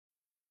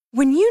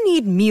When you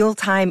need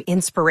mealtime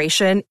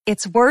inspiration,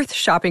 it's worth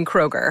shopping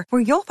Kroger,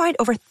 where you'll find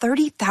over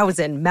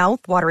 30,000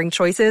 mouth-watering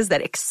choices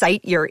that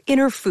excite your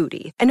inner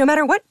foodie. And no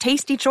matter what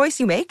tasty choice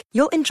you make,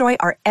 you'll enjoy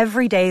our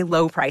everyday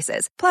low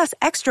prices, plus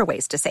extra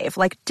ways to save,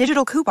 like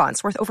digital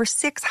coupons worth over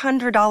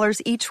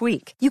 $600 each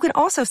week. You can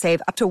also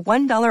save up to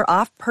 $1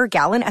 off per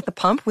gallon at the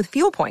pump with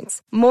fuel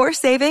points. More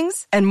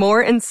savings and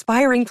more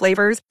inspiring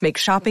flavors make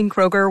shopping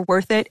Kroger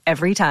worth it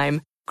every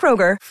time.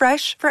 Kroger,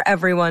 fresh for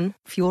everyone.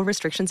 Fuel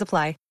restrictions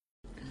apply.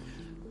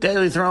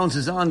 Daily Thrones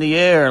is on the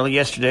air.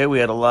 Yesterday we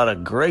had a lot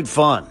of great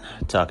fun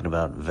talking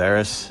about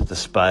Varys, the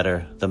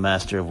Spider, the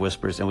Master of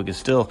Whispers, and we can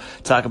still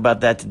talk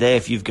about that today.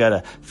 If you've got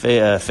a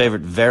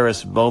favorite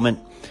Varys moment,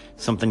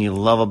 something you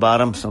love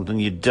about him, something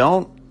you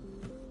don't,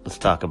 let's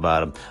talk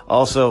about him.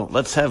 Also,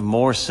 let's have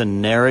more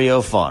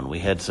scenario fun. We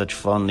had such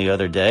fun the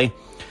other day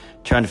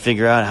trying to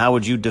figure out how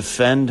would you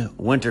defend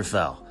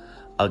Winterfell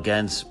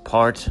against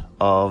part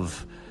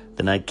of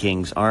the Night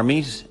King's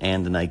armies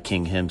and the Night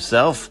King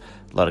himself.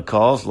 A lot of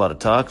calls, a lot of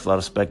talk, a lot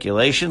of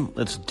speculation.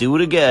 Let's do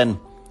it again.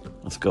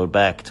 Let's go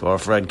back to our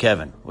friend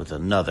Kevin with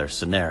another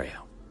scenario.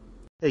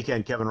 Hey,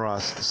 Ken, Kevin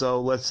Ross. So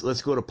let's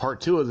go to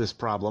part 2 of this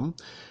problem.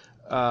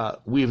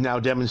 We've now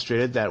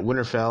demonstrated that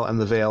Winterfell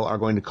and the Vale are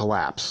going to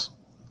collapse.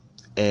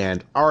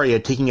 And Arya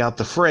taking out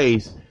the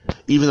phrase,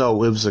 even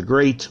though it was a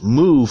great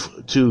move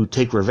to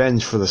take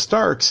revenge for the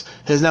Starks,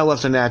 has now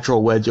left a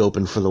natural wedge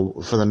open for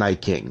the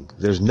Night King.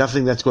 There's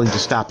nothing that's going to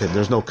stop him.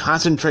 There's no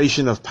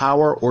concentration of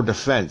power or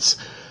defense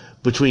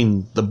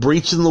between the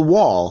breach in the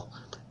wall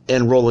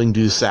and rolling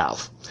due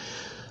south.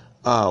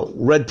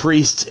 Red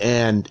Priests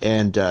and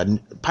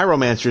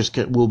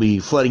pyromancers will be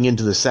flooding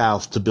into the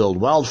south to build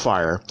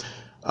wildfire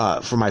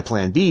for my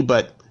plan B,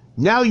 but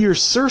now you're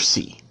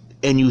Cersei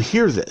and you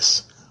hear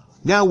this.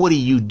 Now what do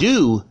you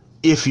do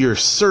if you're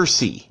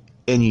Cersei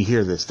and you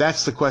hear this?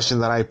 That's the question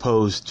that I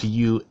pose to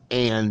you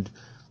and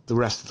the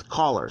rest of the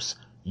callers.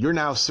 You're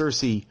now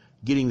Cersei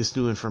getting this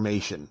new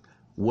information.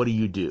 What do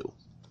you do?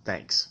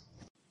 Thanks.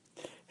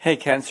 Hey,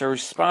 Ken, so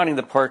responding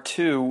to part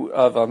 2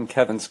 of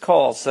Kevin's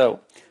call. So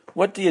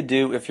what do you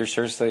do if you're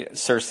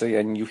Cersei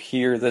and you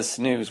hear this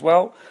news?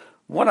 Well,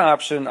 one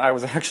option I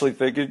was actually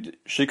thinking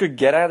she could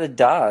get out of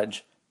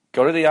Dodge,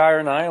 go to the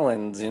Iron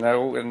Islands,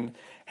 and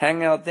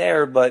hang out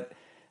there. But,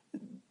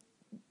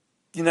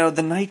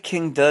 the Night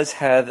King does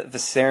have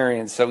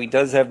Viserion, so he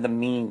does have the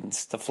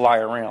means to fly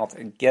around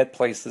and get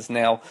places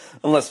now,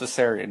 unless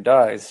Viserion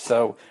dies.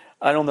 So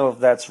I don't know if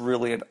that's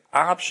really an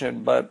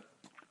option, but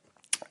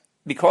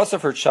because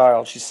of her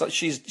child,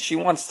 she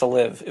wants to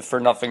live, if for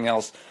nothing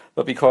else,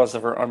 but because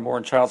of her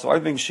unborn child. So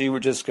I think she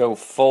would just go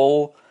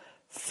full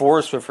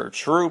force with her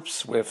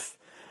troops, with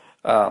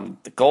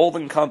the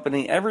Golden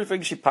Company,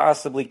 everything she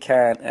possibly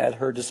can at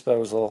her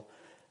disposal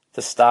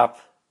to stop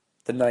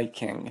the Night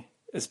King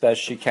as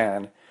best she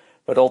can.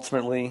 But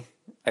ultimately,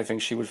 I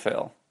think she would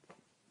fail.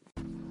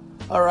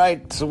 All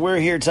right, so we're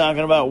here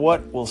talking about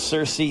what will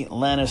Cersei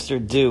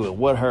Lannister do and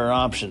what her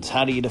options.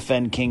 How do you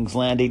defend King's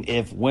Landing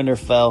if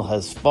Winterfell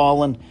has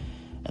fallen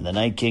and the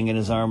Night King and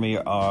his army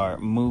are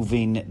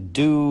moving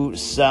due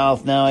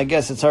south? Now, I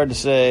guess it's hard to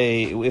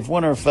say. If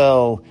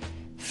Winterfell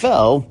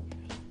fell,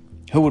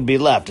 who would be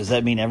left? Does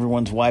that mean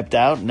everyone's wiped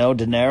out? No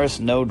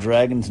Daenerys, no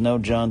dragons, no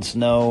Jon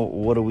Snow?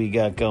 What do we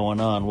got going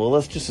on? Well,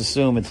 let's just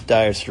assume it's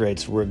dire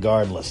straits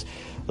regardless.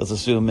 Let's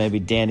assume maybe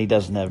Dany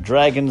doesn't have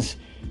dragons.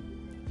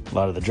 A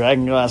lot of the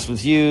dragonglass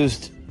was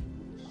used.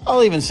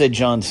 I'll even say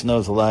Jon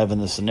Snow's alive in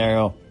this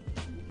scenario.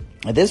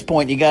 At this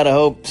point, you gotta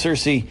hope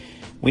Cersei,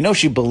 we know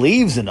she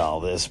believes in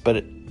all this,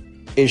 but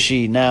is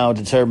she now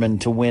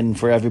determined to win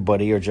for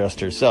everybody or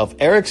just herself?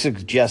 Eric's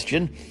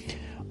suggestion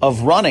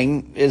of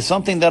running is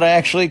something that I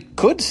actually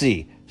could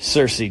see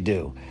Cersei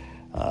do.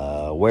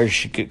 Where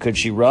could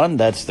she run?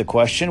 That's the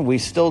question. We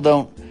still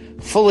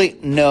don't fully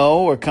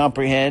know or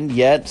comprehend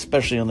yet,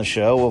 especially on the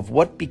show, of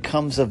what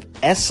becomes of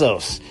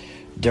Essos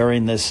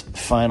during this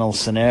final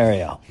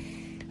scenario.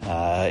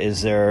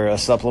 Is there a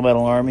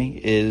supplemental army?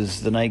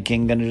 Is the Night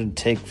King going to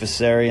take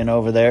Viserion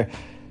over there,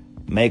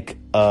 make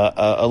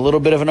a little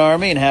bit of an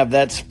army and have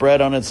that spread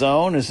on its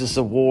own? Is this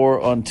a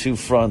war on two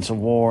fronts, a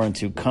war on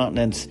two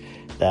continents?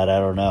 That I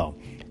don't know.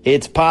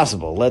 It's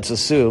possible. Let's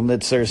assume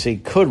that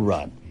Cersei could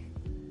run.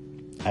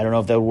 I don't know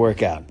if that would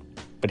work out.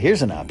 But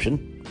here's an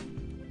option.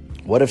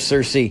 What if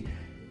Cersei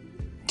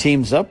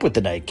teams up with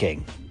the Night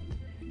King?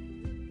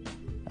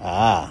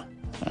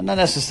 I'm not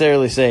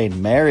necessarily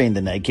saying marrying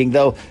the Night King,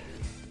 though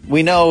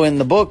we know in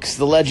the books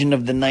the legend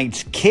of the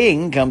Night's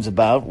King comes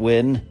about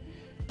when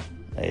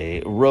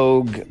a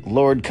rogue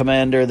Lord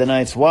Commander of the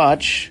Night's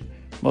Watch,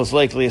 most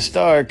likely a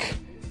Stark,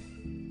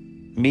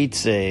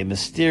 meets a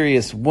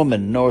mysterious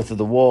woman north of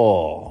the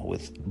Wall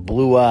with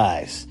blue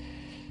eyes.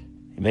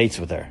 He mates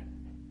with her.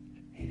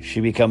 She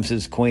becomes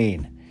his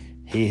queen.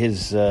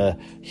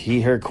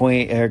 Her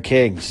queen, her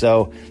king.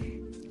 So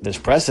there's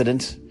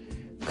precedent.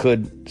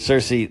 Could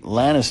Cersei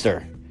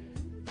Lannister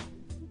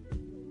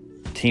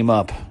team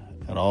up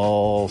in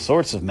all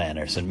sorts of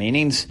manners and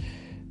meanings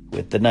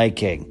with the Night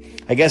King?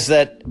 I guess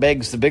that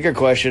begs the bigger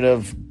question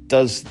of,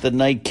 does the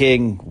Night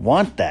King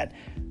want that?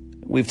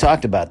 we've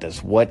talked about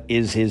this. What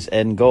is his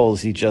end goal?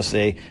 Is he just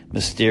a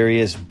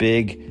mysterious,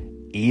 big,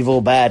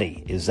 evil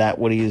baddie? Is that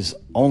what he's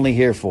only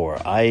here for?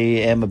 I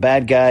am a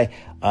bad guy.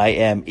 I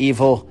am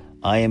evil.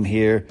 I am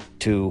here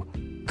to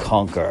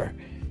conquer.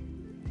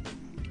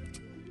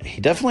 He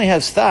definitely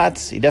has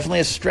thoughts. He definitely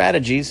has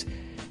strategies.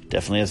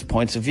 Definitely has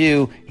points of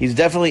view. He's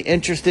definitely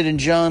interested in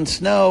Jon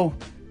Snow.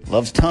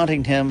 Loves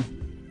taunting him.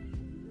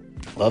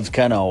 Loves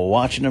kind of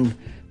watching him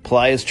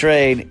ply his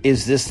trade.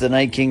 Is this the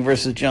Night King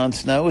versus Jon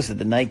Snow? Is it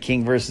the Night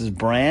King versus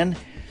Bran?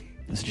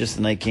 Is it just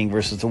the Night King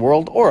versus the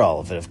world? Or all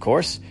of it, of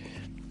course.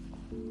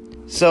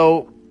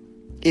 So,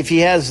 if he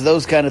has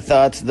those kind of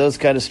thoughts, those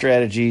kind of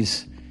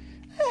strategies,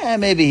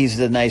 maybe he's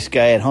the nice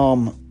guy at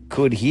home.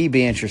 Could he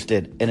be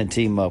interested in a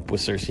team up with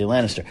Cersei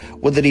Lannister?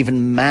 Would it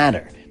even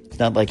matter? It's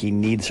not like he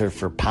needs her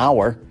for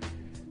power.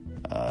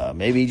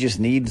 Maybe he just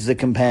needs the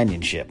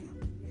companionship.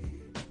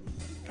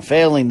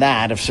 Failing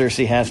that, if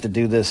Cersei has to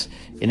do this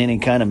in any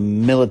kind of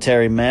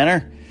military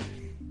manner,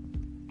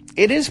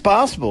 it is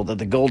possible that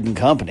the Golden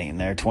Company, and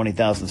they're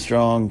 20,000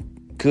 strong,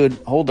 could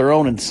hold their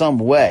own in some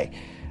way.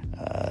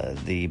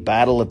 The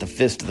battle at the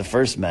Fist of the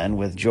First Men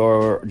with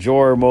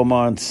Jorah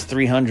Mormont's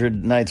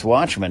 300 Night's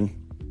Watchmen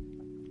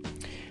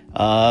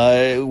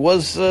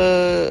was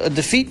a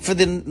defeat for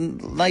the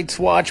Night's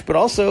Watch, but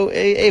also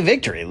a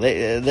victory.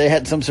 They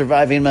had some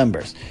surviving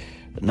members.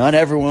 Not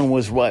everyone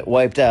was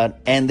wiped out,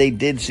 and they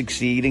did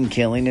succeed in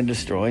killing and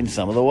destroying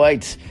some of the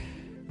Whites.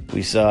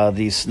 We saw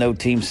the Snow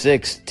Team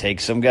 6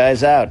 take some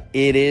guys out.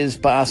 It is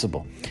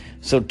possible.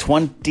 So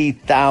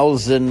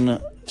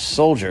 20,000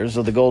 soldiers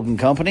of the Golden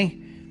Company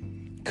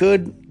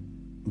could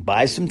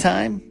buy some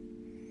time,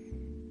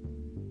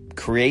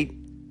 create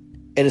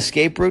an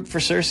escape route for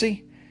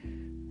Cersei.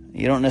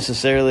 You don't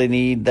necessarily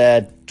need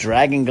that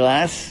dragon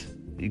glass.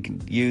 You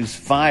can use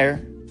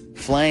fire,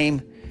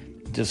 flame.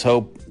 Just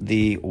hope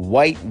the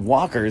White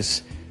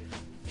Walkers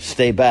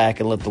stay back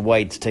and let the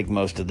Whites take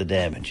most of the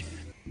damage.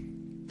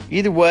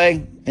 Either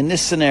way, in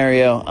this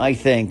scenario, I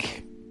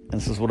think, and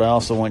this is what I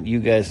also want you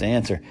guys to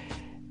answer,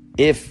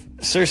 if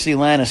Cersei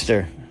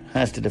Lannister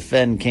has to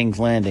defend King's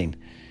Landing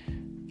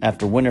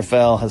after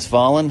Winterfell has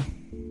fallen,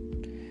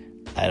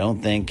 I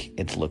don't think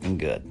it's looking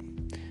good.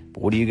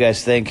 But what do you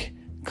guys think?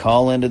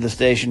 Call into the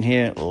station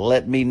here.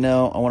 Let me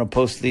know. I want to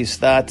post these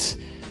thoughts.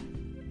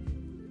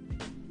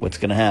 What's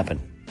going to happen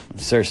when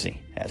Cersei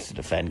has to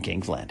defend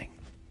King's Landing?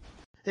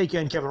 Hey,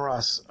 Ken, Kevin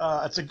Ross.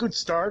 It's a good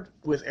start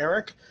with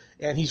Eric,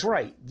 and he's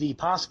right. The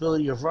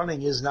possibility of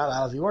running is not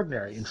out of the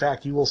ordinary. In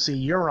fact, you will see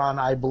Euron,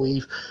 I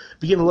believe,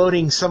 begin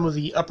loading some of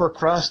the upper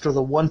crust or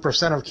the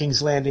 1% of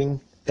King's Landing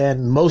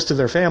and most of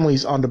their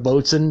families onto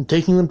boats and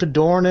taking them to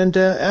Dorne and to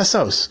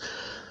Essos,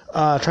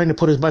 trying to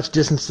put as much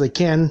distance as they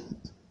can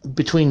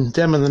between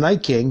them and the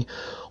Night King,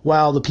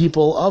 while the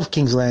people of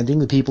King's Landing,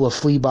 the people of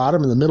Flea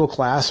Bottom and the middle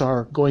class,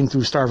 are going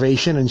through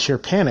starvation and sheer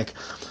panic.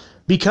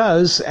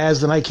 Because,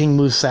 as the Night King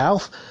moves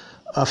south,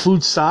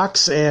 food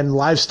stocks and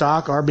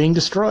livestock are being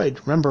destroyed.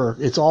 Remember,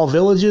 it's all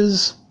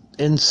villages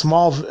and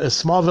small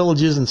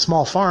villages and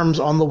small farms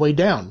on the way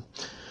down.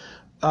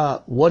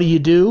 What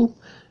do?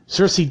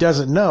 Cersei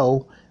doesn't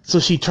know, so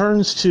she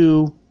turns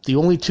to the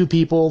only two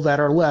people that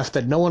are left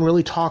that no one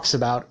really talks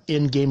about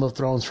in Game of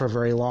Thrones for a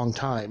very long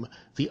time,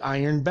 the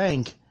Iron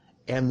Bank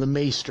and the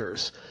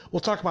Maesters.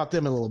 We'll talk about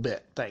them in a little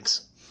bit.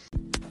 Thanks.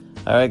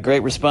 All right,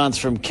 great response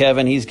from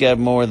Kevin. He's got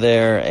more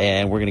there,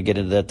 and we're going to get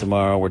into that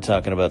tomorrow. We're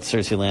talking about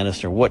Cersei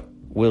Lannister. What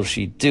will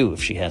she do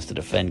if she has to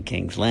defend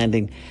King's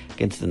Landing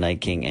against the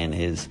Night King and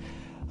his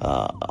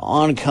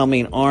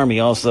oncoming army?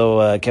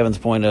 Also, Kevin's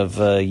point of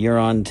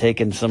Euron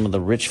taking some of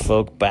the rich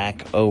folk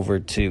back over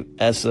to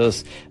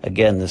Essos.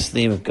 Again, this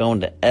theme of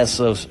going to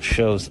Essos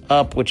shows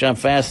up, which I'm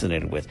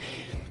fascinated with.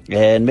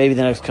 And maybe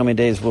the next coming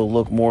days we'll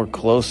look more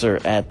closer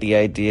at the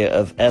idea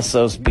of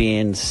Essos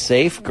being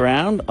safe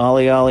ground,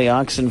 ollie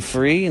oxen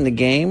free in the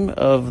game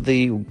of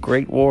the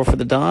Great War for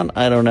the Dawn.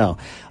 I don't know.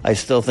 I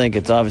still think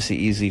it's obviously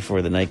easy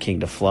for the Night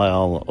King to fly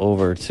all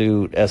over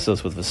to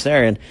Essos with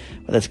Viserion,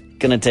 but that's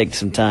going to take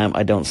some time.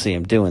 I don't see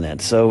him doing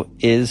that. So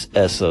is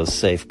Essos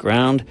safe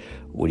ground?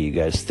 What do you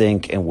guys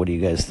think? And what do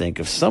you guys think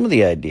of some of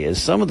the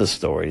ideas, some of the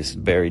stories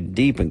buried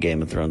deep in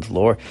Game of Thrones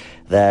lore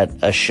that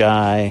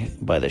Asshai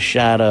by the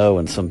Shadow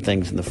and some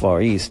things in the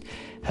Far East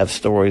have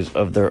stories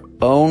of their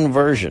own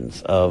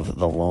versions of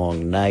the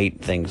Long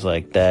Night, things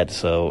like that.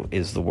 So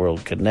is the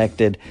world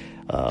connected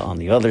on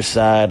the other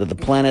side of the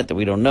planet that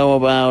we don't know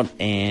about?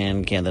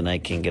 And can the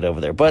Night King get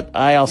over there? But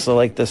I also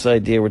like this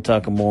idea. We're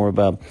talking more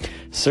about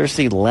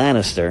Cersei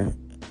Lannister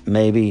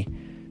maybe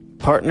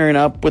partnering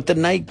up with the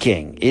Night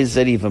King. Is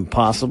that even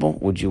possible?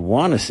 Would you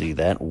want to see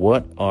that?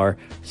 What are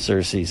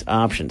Cersei's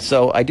options?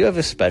 So I do have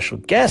a special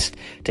guest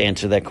to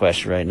answer that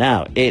question right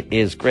now. It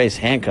is Grace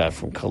Hancock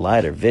from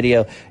Collider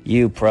Video.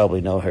 You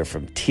probably know her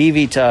from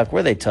TV Talk,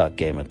 where they talk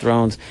Game of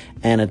Thrones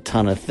and a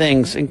ton of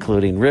things,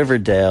 including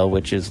Riverdale,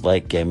 which is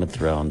like Game of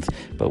Thrones,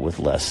 but with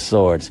less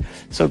swords.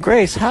 So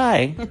Grace,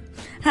 hi.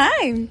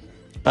 Hi.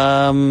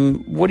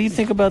 What do you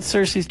think about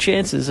Cersei's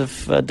chances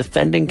of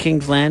defending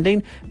King's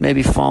Landing?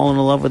 Maybe falling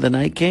in love with the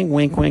Night King?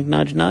 Wink, wink,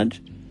 nudge,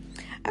 nudge.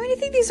 I mean, I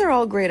think these are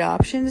all great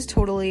options.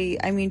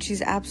 Totally. I mean,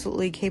 she's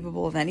absolutely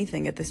capable of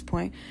anything at this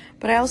point.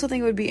 But I also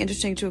think it would be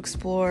interesting to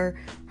explore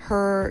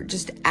her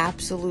just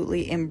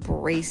absolutely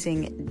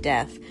embracing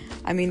death.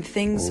 I mean,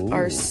 things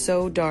are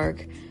so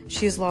dark.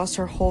 She has lost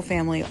her whole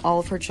family, all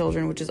of her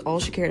children, which is all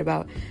she cared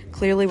about.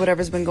 Clearly,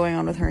 whatever's been going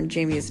on with her and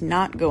Jamie is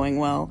not going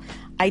well.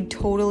 I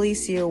totally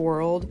see a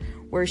world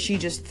where she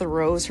just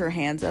throws her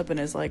hands up and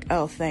is like,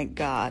 oh, thank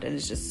God, and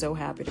is just so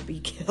happy to be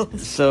killed.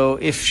 So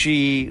if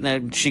she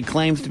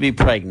claims to be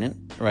pregnant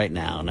right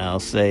now. Now,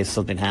 say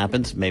something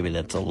happens. Maybe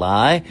that's a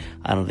lie.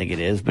 I don't think it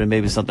is, but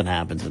maybe something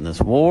happens in this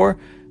war.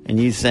 And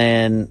you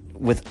saying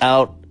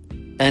without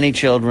any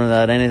children,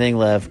 without anything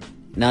left,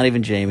 not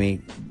even Jamie,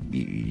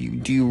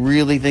 do you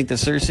really think that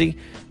Cersei,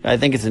 I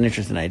think it's an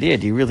interesting idea,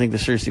 do you really think the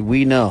Cersei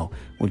we know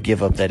would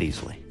give up that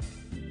easily?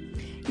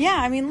 Yeah,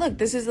 I mean, look,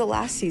 this is the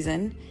last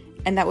season,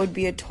 and that would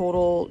be a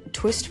total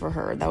twist for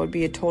her. That would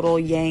be a total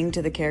yang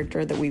to the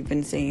character that we've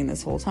been seeing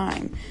this whole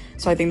time.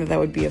 So I think that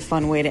would be a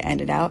fun way to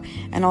end it out.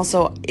 And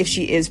also, if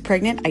she is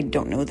pregnant, I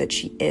don't know that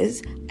she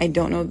is. I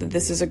don't know that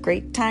this is a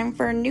great time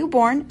for a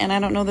newborn, and I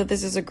don't know that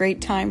this is a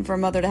great time for a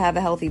mother to have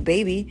a healthy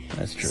baby.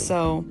 That's true.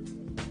 So,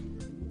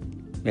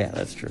 yeah,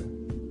 that's true.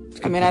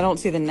 I mean, I don't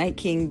see the Night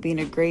King being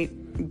a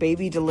great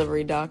baby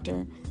delivery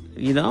doctor.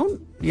 You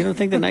don't? You don't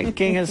think the Night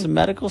King has some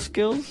medical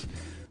skills?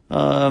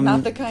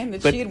 Not the kind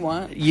that she'd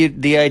want.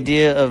 The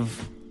idea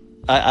of,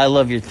 I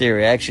love your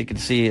theory. I actually could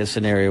see a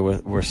scenario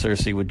where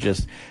Cersei would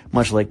just,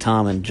 much like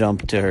Tommen,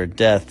 jump to her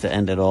death to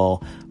end it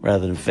all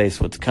rather than face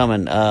what's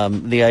coming.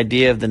 The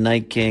idea of the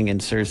Night King and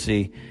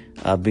Cersei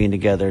being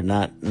together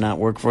not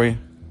work for you?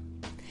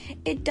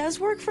 It does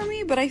work for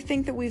me, but I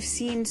think that we've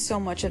seen so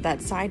much of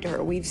that side to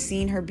her. We've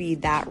seen her be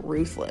that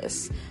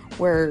ruthless,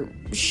 where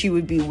she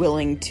would be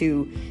willing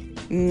to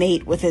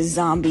mate with a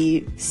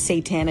zombie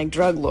satanic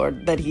drug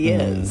lord that he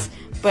is.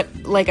 But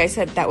like I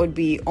said, that would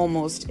be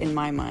almost, in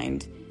my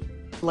mind,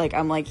 like,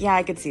 I'm like, yeah,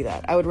 I could see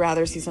that. I would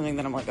rather see something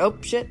that I'm like, oh,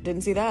 shit,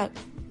 didn't see that.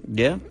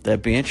 Yeah,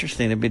 that'd be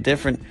interesting. It'd be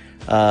different.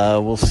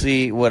 We'll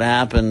see what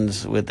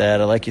happens with that.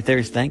 I like your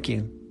theories. Thank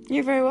you.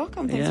 You're very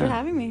welcome. Thanks for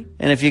having me.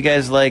 And if you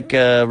guys like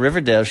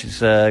Riverdale,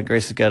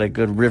 Grace has got a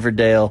good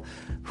Riverdale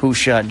Who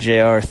Shot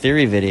JR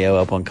theory video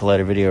up on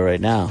Collider Video right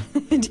now.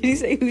 Did you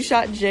say Who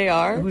Shot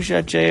JR? Who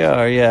Shot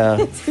JR, yeah.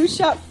 It's Who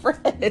Shot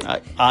Fred.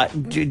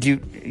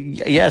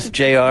 Yes,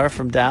 JR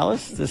from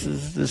Dallas. This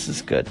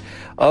is good.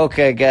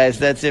 Okay, guys,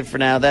 that's it for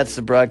now. That's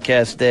the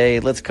broadcast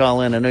day. Let's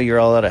call in. I know you're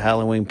all at a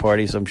Halloween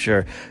party, so I'm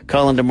sure.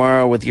 Call in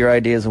tomorrow with your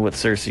ideas on what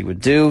Cersei would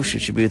do.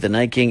 Should she be with the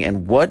Night King?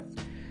 And what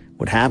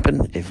would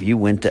happen if you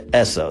went to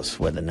Essos,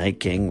 where the Night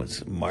King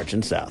was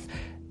marching south?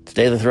 It's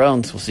Day of the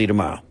Thrones. We'll see you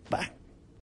tomorrow.